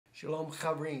Shalom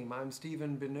Chavrim, I'm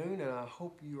Stephen DeNoon, and I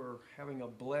hope you are having a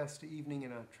blessed evening,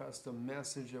 and I trust the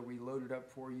message that we loaded up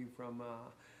for you from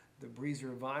the Breeze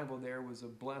Revival there was a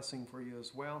blessing for you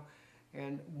as well.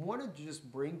 And wanted to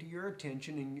just bring to your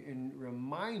attention and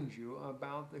remind you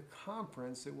about the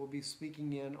conference that we'll be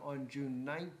speaking in on June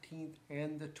 19th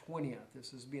and the 20th.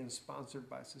 This is being sponsored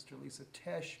by Sister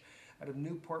Lisapetersontesch out of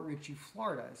Port Richey,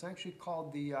 Florida. It's actually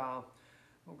called the, oh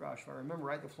gosh, if I remember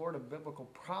right, the Florida Biblical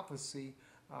Prophecy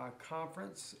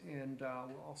Conference, and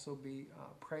we'll also be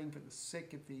praying for the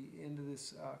sick at the end of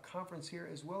this conference here,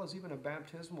 as well as even a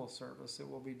baptismal service that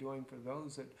we'll be doing for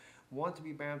those that want to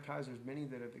be baptized. There's many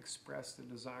that have expressed the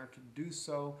desire to do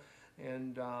so,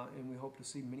 and we hope to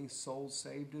see many souls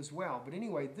saved as well. But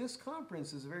anyway, this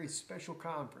conference is a very special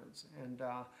conference, and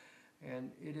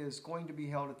it is going to be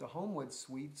held at the Homewood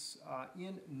Suites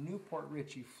in Port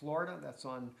Richey, Florida. That's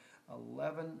on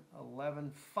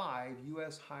 11115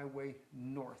 U.S. Highway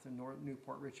North in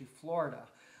Port Richey, Florida.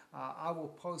 I will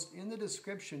post in the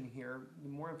description here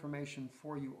more information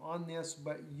for you on this,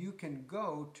 but you can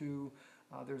go to,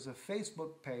 there's a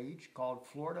Facebook page called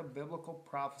Florida Biblical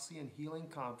Prophecy and Healing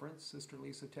Conference. Sister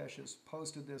Lisapetersontesch has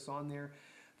posted this on there.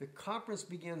 The conference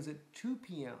begins at 2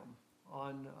 p.m.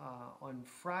 on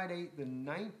Friday the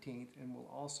 19th and will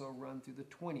also run through the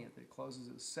 20th. It closes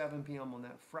at 7 p.m. on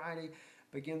that Friday.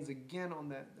 Begins again on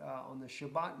that on the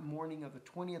Shabbat morning of the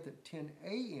 20th at 10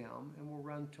 a.m. and will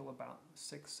run till about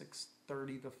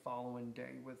 6:30 the following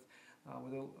day with a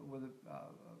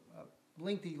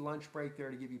lengthy lunch break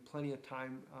there to give you plenty of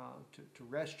time to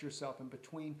rest yourself in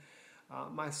between.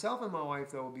 Myself and my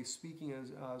wife, though, will be speaking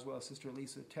as well as Sister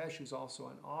Lisapetersontesch, who's also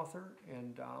an author,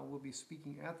 and we'll be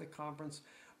speaking at the conference,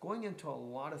 going into a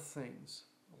lot of things,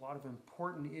 a lot of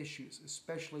important issues,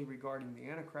 especially regarding the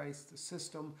Antichrist, the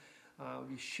system. We'll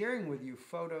be sharing with you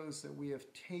photos that we have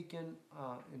taken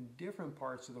in different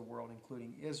parts of the world,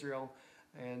 including Israel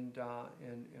and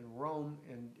Rome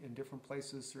and in different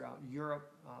places throughout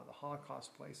Europe, the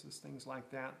Holocaust places, things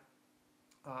like that.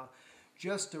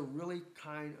 Just to really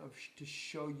kind of to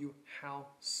show you how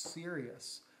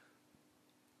serious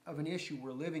of an issue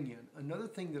we're living in. Another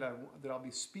thing that I'll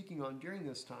be speaking on during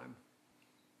this time,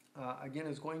 again,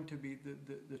 is going to be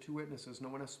the two witnesses. Now,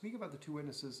 when I speak about the two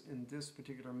witnesses in this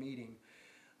particular meeting,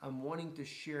 I'm wanting to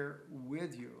share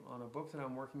with you on a book that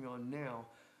I'm working on now,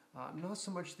 not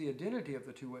so much the identity of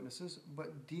the two witnesses,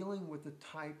 but dealing with the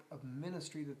type of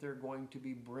ministry that they're going to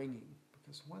be bringing.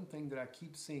 Because one thing that I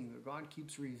keep seeing, that God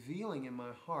keeps revealing in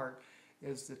my heart,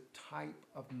 is the type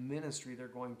of ministry they're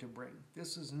going to bring.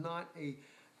 This is not a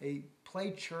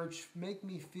play church, make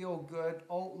me feel good,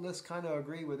 oh, let's kind of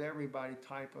agree with everybody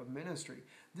type of ministry.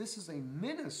 This is a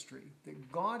ministry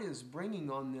that God is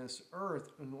bringing on this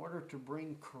earth in order to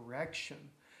bring correction.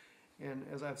 And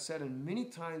as I've said in many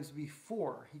times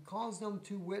before, he calls them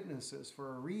two witnesses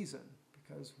for a reason.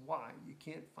 Because why? You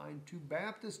can't find two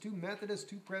Baptists, two Methodists,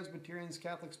 two Presbyterians,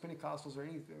 Catholics, Pentecostals, or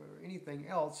anything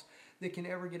else that can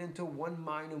ever get into one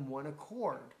mind and one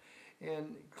accord.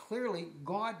 And clearly,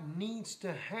 God needs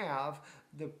to have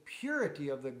the purity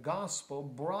of the gospel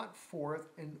brought forth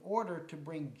in order to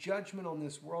bring judgment on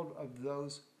this world of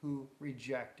those who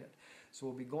reject it. So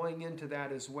we'll be going into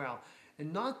that as well.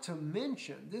 And not to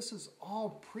mention, this is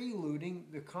all preluding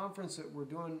the conference that we're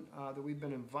doing, that we've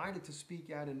been invited to speak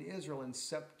at in Israel in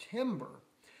September.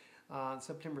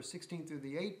 September 16th through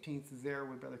the 18th there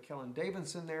with Brother Kellen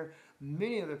Davidson there.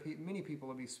 Many people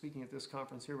will be speaking at this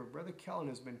conference here, but Brother Kellen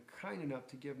has been kind enough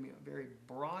to give me a very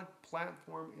broad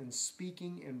platform in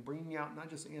speaking and bringing out not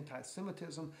just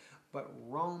anti-Semitism, but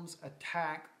Rome's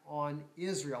attack on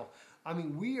Israel. I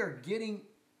mean, we are getting,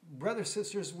 brothers,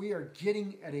 sisters, we are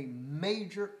getting at a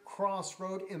major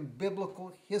crossroad in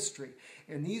biblical history.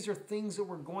 And these are things that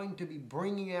we're going to be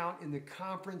bringing out in the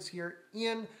conference here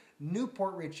in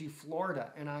Port Richey,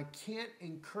 Florida. And I can't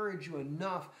encourage you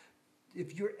enough.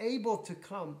 If you're able to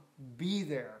come, be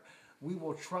there. We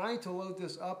will try to load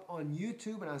this up on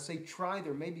YouTube, and I say try.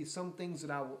 There may be some things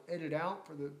that I will edit out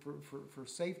for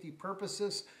safety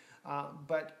purposes,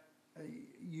 but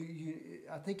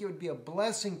I think it would be a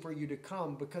blessing for you to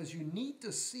come, because you need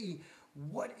to see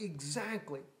what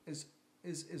exactly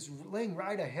is laying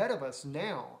right ahead of us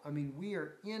now. I mean, we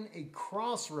are in a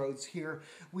crossroads here.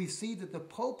 We see that the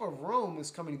Pope of Rome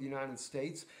is coming to the United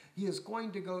States. He is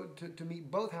going to go to meet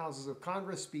both houses of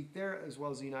Congress, speak there, as well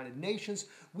as the United Nations.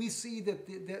 We see that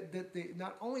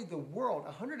not only the world,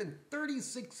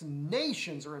 136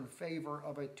 nations are in favor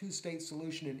of a two-state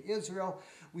solution in Israel.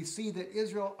 We see that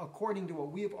Israel, according to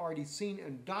what we have already seen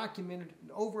and documented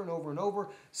over and over and over,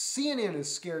 CNN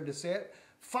is scared to say it.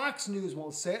 Fox News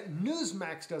won't say it.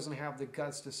 Newsmax doesn't have the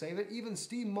guts to say it. Even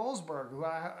Steve Mosberg, who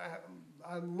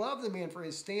I love the man for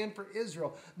his stand for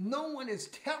Israel. No one is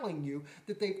telling you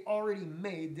that they've already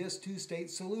made this two-state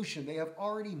solution. They have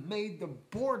already made the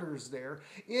borders there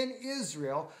in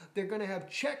Israel. They're going to have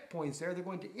checkpoints there. They're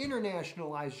going to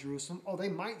internationalize Jerusalem. Oh, they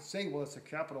might say, well, it's a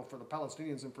capital for the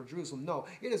Palestinians and for Jerusalem. No,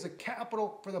 it is a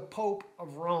capital for the Pope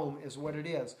of Rome is what it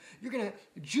is.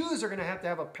 Jews are going to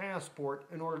have a passport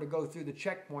in order to go through the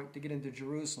checkpoint to get into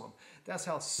Jerusalem. That's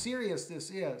how serious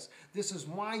this is. This is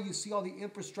why you see all the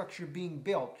infrastructure being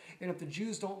built. And if the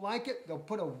Jews don't like it, they'll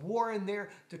put a war in there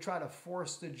to try to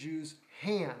force the Jews'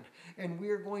 hand. And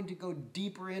we're going to go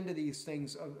deeper into these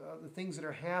things, the things that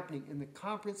are happening in the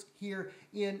conference here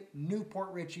in Port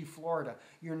Richey, Florida.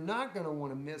 You're not going to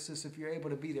want to miss this if you're able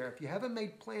to be there. If you haven't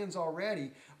made plans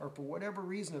already, or for whatever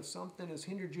reason, if something has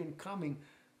hindered you in coming,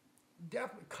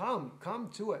 definitely come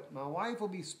to it. My wife will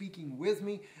be speaking with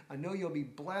me. I know you'll be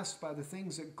blessed by the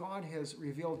things that God has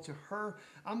revealed to her.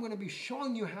 I'm going to be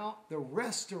showing you how the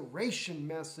restoration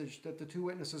message that the two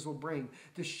witnesses will bring,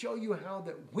 to show you how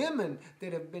that women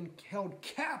that have been held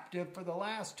captive for the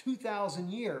last 2,000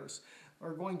 years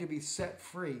are going to be set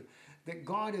free. That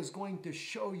God is going to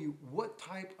show you what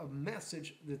type of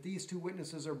message that these two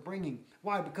witnesses are bringing.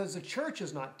 Why? Because the church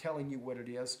is not telling you what it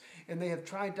is, and they have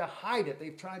tried to hide it.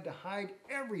 They've tried to hide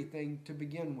everything to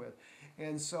begin with.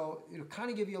 And so it'll kind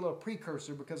of give you a little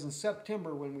precursor, because in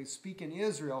September when we speak in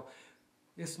Israel,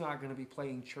 it's not going to be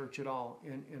playing church at all.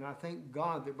 And I thank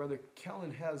God that Brother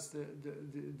Kellen has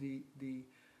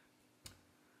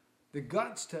the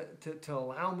guts to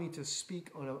allow me to speak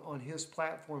on his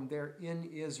platform there in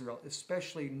Israel,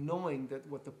 especially knowing that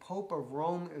what the Pope of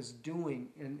Rome is doing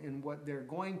and what they're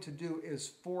going to do is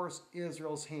force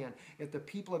Israel's hand. If the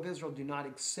people of Israel do not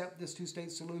accept this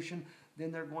two-state solution, then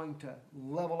they're going to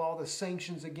level all the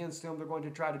sanctions against them. They're going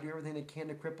to try to do everything they can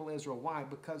to cripple Israel. Why?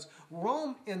 Because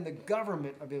Rome and the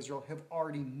government of Israel have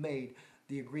already made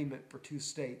the agreement for two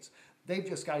states. They've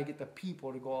just got to get the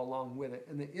people to go along with it.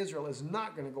 And that Israel is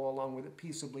not going to go along with it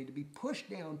peaceably. To be pushed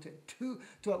down to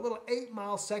a little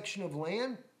 8-mile section of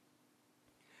land.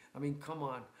 I mean, come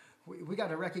on. We got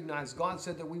to recognize God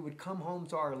said that we would come home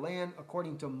to our land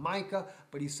according to Micah,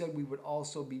 but he said we would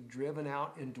also be driven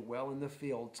out and dwell in the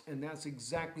fields. And that's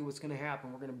exactly what's going to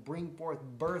happen. We're going to bring forth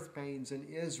birth pains in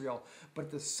Israel. But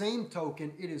at the same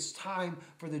token, it is time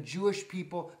for the Jewish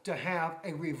people to have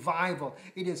a revival.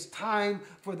 It is time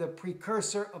for the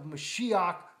precursor of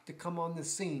Mashiach to come on the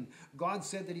scene. God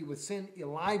said that he would send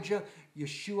Elijah.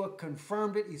 Yeshua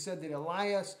confirmed it. He said that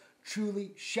Elias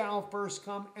truly shall first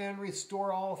come and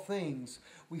restore all things.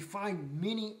 We find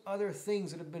many other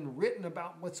things that have been written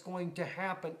about what's going to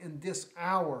happen in this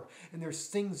hour. And there's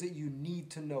things that you need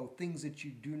to know, things that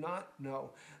you do not know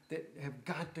that have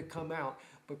got to come out.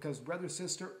 Because, brother,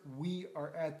 sister, we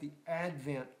are at the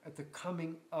advent, at the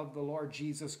coming of the Lord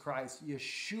Jesus Christ.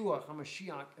 Yeshua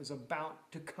HaMashiach is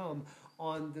about to come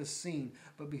on the scene.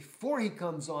 But before he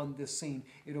comes on the scene,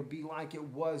 it'll be like it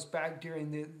was back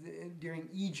during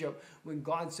Egypt when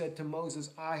God said to Moses,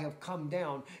 I have come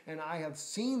down and I have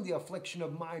seen the affliction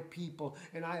of my people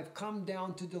and I have come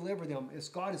down to deliver them. It's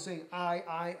God is saying,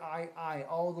 I,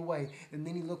 all the way. And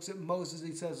then he looks at Moses,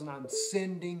 he says, and I'm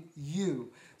sending you.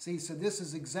 See, so this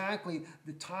is exactly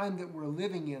the time that we're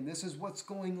living in. This is what's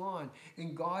going on.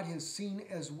 And God has seen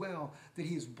as well that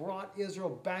he's brought Israel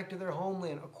back to their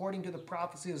homeland according to the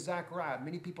prophecy of Zechariah.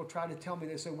 Many people try to tell me,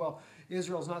 they say, well,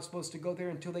 Israel's not supposed to go there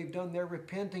until they've done their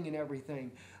repenting and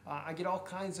everything. I get all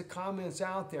kinds of comments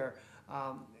out there.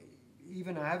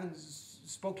 Even I haven't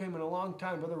spoke to him in a long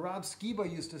time. Brother Rob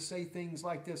Skiba used to say things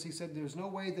like this. He said, there's no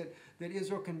way that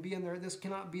Israel can be in there. This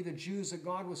cannot be the Jews that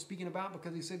God was speaking about,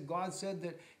 because he said, God said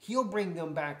that he'll bring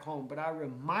them back home. But I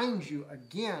remind you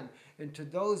again, and to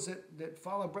those that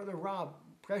follow Brother Rob,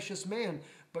 precious man,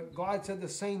 but God said the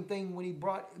same thing when he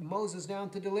brought Moses down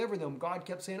to deliver them. God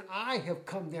kept saying, I have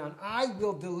come down. I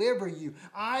will deliver you.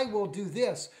 I will do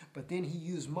this. But then he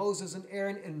used Moses and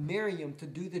Aaron and Miriam to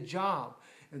do the job.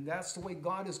 And that's the way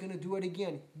God is going to do it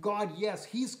again. God, yes,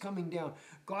 he's coming down.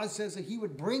 God says that he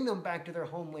would bring them back to their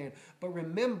homeland. But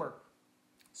remember,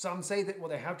 some say that, well,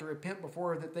 they have to repent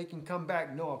before that they can come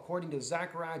back. No, according to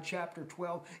Zechariah chapter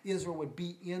 12, Israel would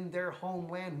be in their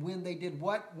homeland when they did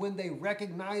what? When they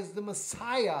recognized the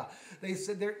Messiah. They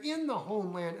said they're in the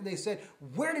homeland. And they said,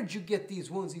 where did you get these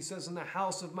wounds? He says, in the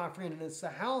house of my friend. And it's the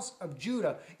house of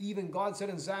Judah. Even God said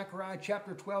in Zechariah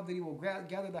chapter 12 that he will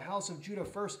gather the house of Judah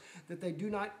first, that they do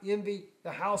not envy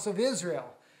the house of Israel.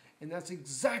 And that's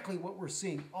exactly what we're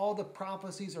seeing. All the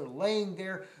prophecies are laying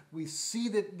there. We see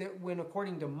that when,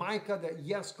 according to Micah, that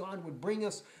yes, God would bring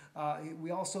us.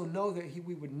 We also know that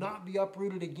we would not be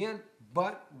uprooted again.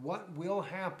 But what will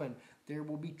happen? There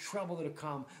will be trouble that'll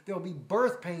come. There will be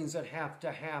birth pains that have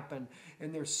to happen.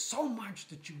 And there's so much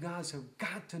that you guys have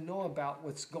got to know about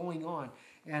what's going on.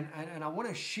 And I want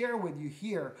to share with you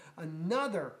here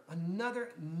another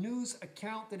news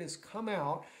account that has come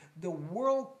out. The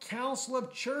World Council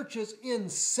of Churches in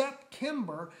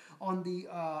September on the,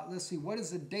 let's see, what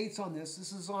is the dates on this?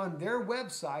 This is on their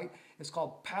website. It's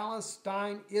called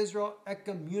Palestine-Israel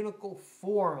Ecumenical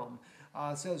Forum.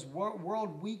 It says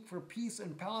World Week for Peace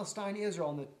in Palestine,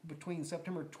 Israel, between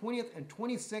September 20th and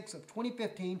 26th of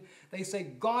 2015. They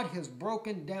say God has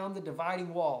broken down the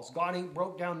dividing walls. God ain't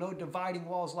broke down no dividing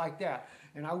walls like that.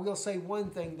 And I will say one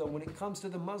thing, though, when it comes to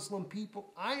the Muslim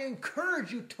people, I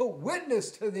encourage you to witness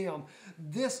to them.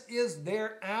 This is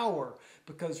their hour.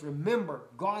 Because remember,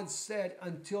 God said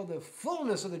until the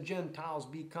fullness of the Gentiles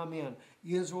be come in,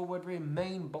 Israel would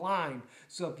remain blind.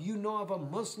 So if you know of a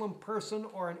Muslim person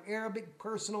or an Arabic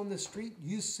person on the street,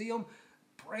 you see them,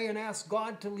 pray and ask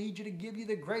God to lead you, to give you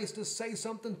the grace to say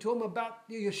something to them about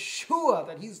Yeshua,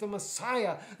 that he's the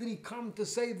Messiah, that he come to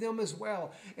save them as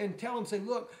well. And tell them, say,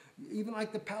 look, even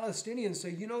like the Palestinians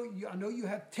say, you know, I know you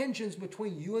have tensions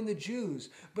between you and the Jews,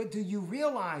 but do you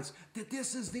realize that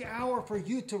this is the hour for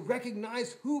you to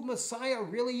recognize who Messiah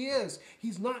really is?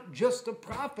 He's not just a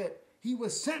prophet. He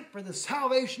was sent for the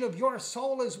salvation of your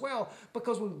soul as well,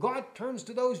 because when God turns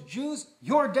to those Jews,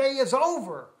 your day is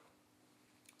over.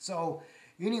 So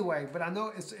anyway, but I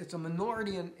know it's a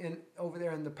minority over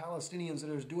there in the Palestinians that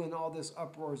are doing all this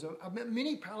uproars. I've met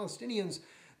many Palestinians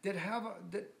that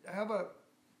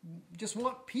just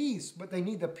want peace, but they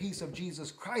need the peace of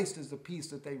Jesus Christ is the peace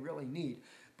that they really need.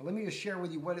 But let me just share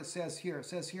with you what it says here. It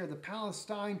says here, the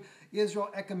Palestine-Israel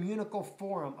Ecumenical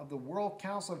Forum of the World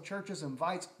Council of Churches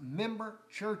invites member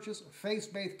churches,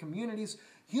 faith-based communities,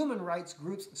 human rights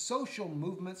groups, social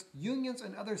movements, unions,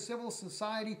 and other civil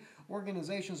society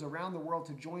organizations around the world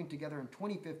to join together in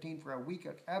 2015 for a week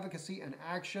of advocacy and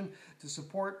action to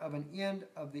support of an end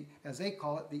of the, as they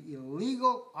call it, the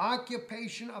illegal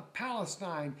occupation of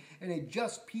Palestine and a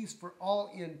just peace for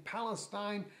all in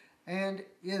Palestine and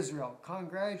Israel.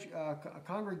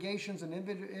 Congregations and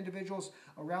individuals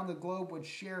around the globe would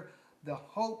share the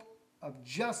hope of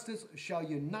justice shall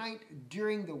unite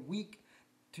during the week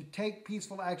to take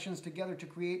peaceful actions together to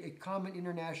create a common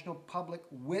international public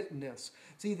witness.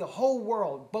 See, the whole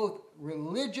world, both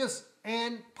religious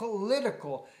and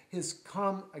political, has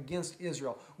come against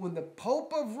Israel. When the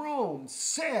Pope of Rome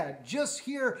said just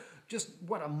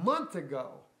a month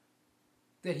ago,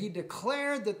 that he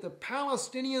declared that the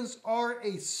Palestinians are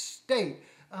a state,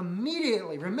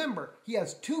 immediately, remember, he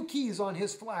has two keys on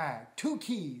his flag. Two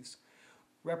keys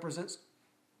represents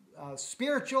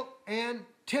spiritual and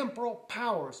temporal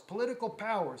powers, political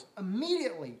powers.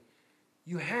 Immediately,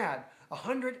 you had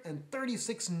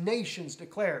 136 nations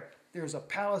declare there's a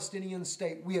Palestinian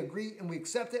state. We agree and we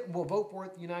accept it and we'll vote for it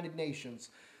at the United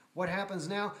Nations. What happens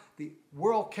now? The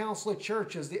World Council of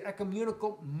Churches, the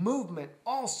ecumenical movement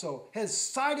also has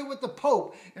sided with the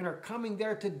Pope and are coming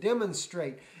there to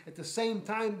demonstrate. At the same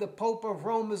time, the Pope of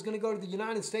Rome is going to go to the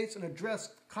United States and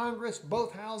address Congress,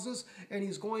 both houses, and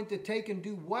he's going to take and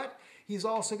do what? He's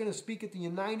also going to speak at the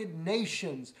United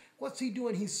Nations. What's he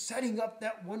doing? He's setting up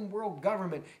that one world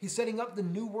government. He's setting up the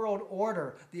New World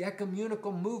Order, the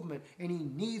ecumenical movement, and he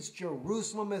needs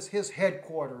Jerusalem as his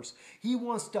headquarters. He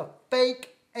wants to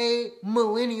fake a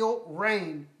millennial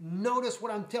reign. Notice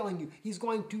what I'm telling you. He's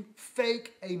going to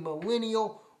fake a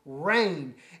millennial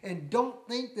reign. And don't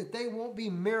think that they won't be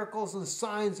miracles and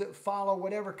signs that follow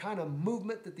whatever kind of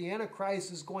movement that the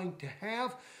Antichrist is going to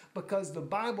have, because the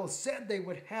Bible said they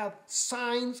would have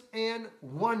signs and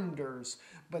wonders.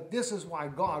 But this is why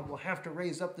God will have to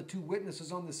raise up the two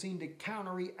witnesses on the scene to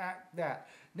counteract that.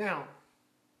 Now,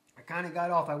 I kind of got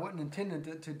off. I wasn't intending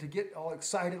to get all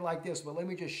excited like this, but let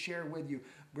me just share with you.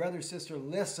 Brother, sister,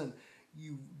 listen.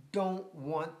 You don't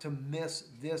want to miss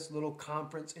this little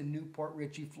conference in Port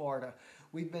Richey, Florida.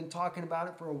 We've been talking about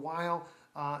it for a while.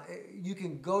 You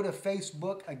can go to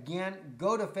Facebook. Again,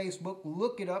 go to Facebook,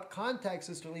 look it up, contact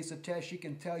Sister Lisa Tesch. She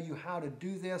can tell you how to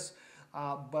do this.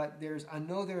 But I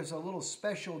know there's a little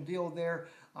special deal there.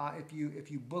 If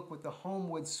you book with the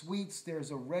Homewood Suites,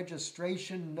 there's a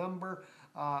registration number.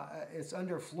 It's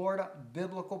under Florida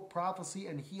Biblical Prophecy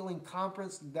and Healing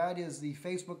Conference. That is the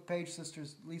Facebook page Sister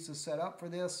Lisa set up for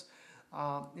this.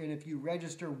 And if you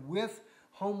register with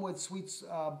Homewood Suites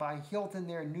by Hilton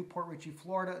there in Port Richey,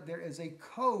 Florida, there is a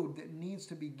code that needs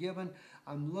to be given.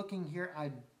 I'm looking here.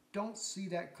 I don't see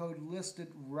that code listed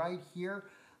right here.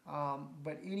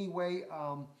 But anyway,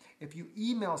 if you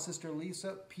email Sister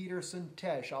Lisa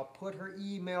Peterson-Tesch, I'll put her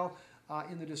email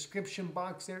in the description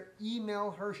box there.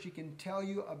 Email her. She can tell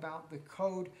you about the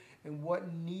code and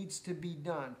what needs to be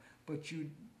done. But you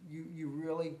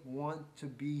really want to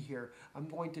be here. I'm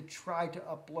going to try to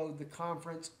upload the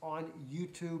conference on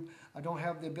YouTube. I don't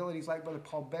have the abilities like Brother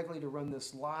Paul Begley to run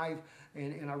this live,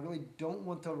 and I really don't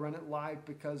want to run it live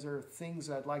because there are things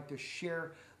I'd like to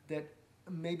share that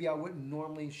maybe I wouldn't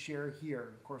normally share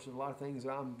here. Of course, there's a lot of things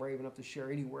that I'm brave enough to share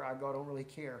anywhere I go. I don't really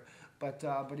care. But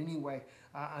anyway,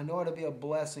 I know it'll be a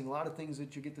blessing. A lot of things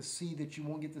that you get to see that you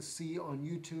won't get to see on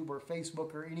YouTube or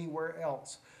Facebook or anywhere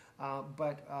else.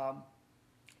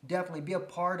 Definitely be a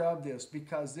part of this,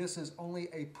 because this is only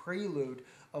a prelude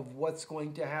of what's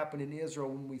going to happen in Israel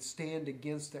when we stand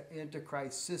against the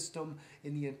Antichrist system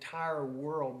in the entire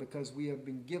world, because we have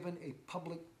been given a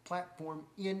public platform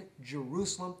in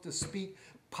Jerusalem to speak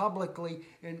publicly.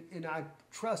 And I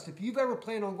trust, if you've ever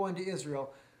planned on going to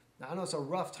Israel, now, I know it's a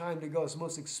rough time to go. It's the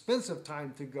most expensive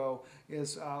time to go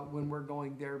is when we're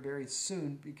going there very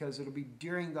soon, because it'll be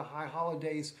during the high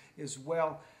holidays as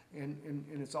well. And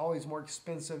it's always more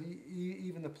expensive.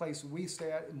 Even the place we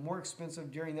stay at, more expensive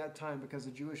during that time, because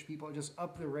the Jewish people just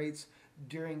up the rates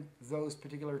during those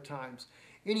particular times.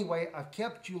 Anyway, I've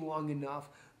kept you long enough.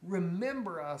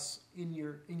 Remember us in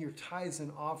your tithes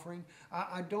and offering.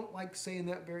 I don't like saying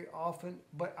that very often,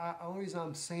 but the only reason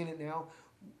I'm saying it now,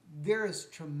 there is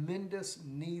tremendous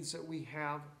needs that we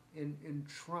have in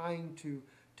trying to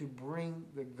bring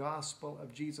the gospel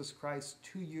of Jesus Christ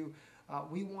to you.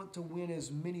 We want to win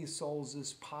as many souls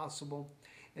as possible,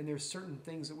 and there's certain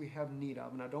things that we have need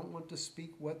of, and I don't want to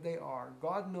speak what they are.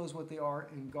 God knows what they are,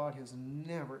 and God has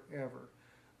never, ever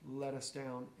let us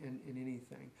down in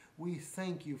anything. We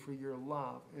thank you for your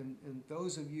love, and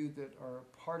those of you that are a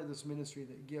part of this ministry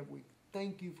that give, we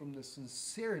thank you from the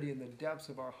sincerity and the depths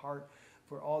of our heart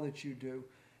for all that you do.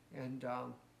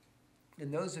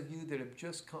 And those of you that have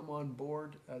just come on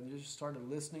board, just started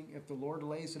listening, if the Lord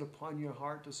lays it upon your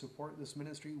heart to support this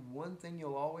ministry, one thing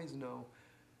you'll always know,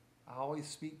 I always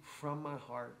speak from my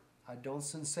heart. I don't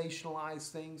sensationalize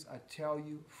things. I tell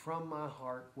you from my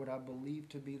heart what I believe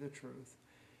to be the truth.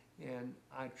 And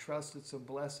I trust it's a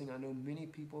blessing. I know many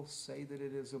people say that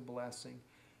it is a blessing.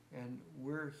 And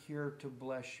we're here to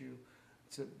bless you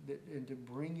and to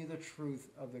bring you the truth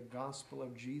of the gospel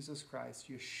of Jesus Christ,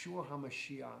 Yeshua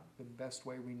HaMashiach, the best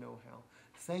way we know how.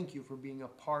 Thank you for being a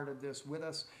part of this with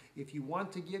us. If you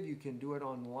want to give, you can do it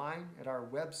online at our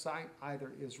website,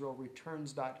 either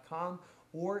IsraelReturns.com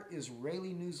or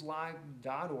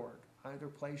IsraeliNewsLive.org. Either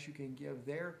place you can give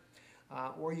there.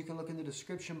 Or you can look in the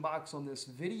description box on this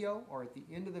video, or at the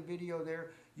end of the video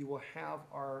there, you will have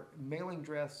our mailing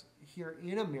address here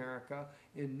in America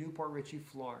in Port Richey,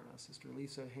 Florida. Sister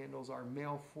Lisa handles our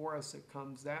mail for us. It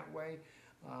comes that way,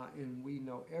 and we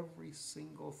know every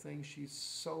single thing. She's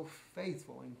so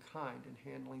faithful and kind in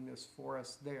handling this for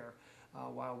us there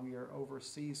while we are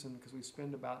overseas, and because we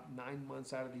spend about 9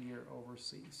 months out of the year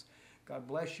overseas. God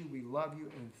bless you. We love you,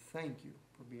 and thank you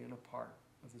for being a part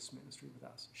of this ministry with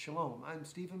us. Shalom. I'm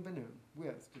Stephen DeNoon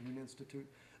with DeNoon Institute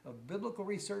of Biblical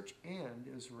Research and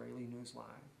Israeli News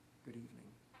Live. Good evening.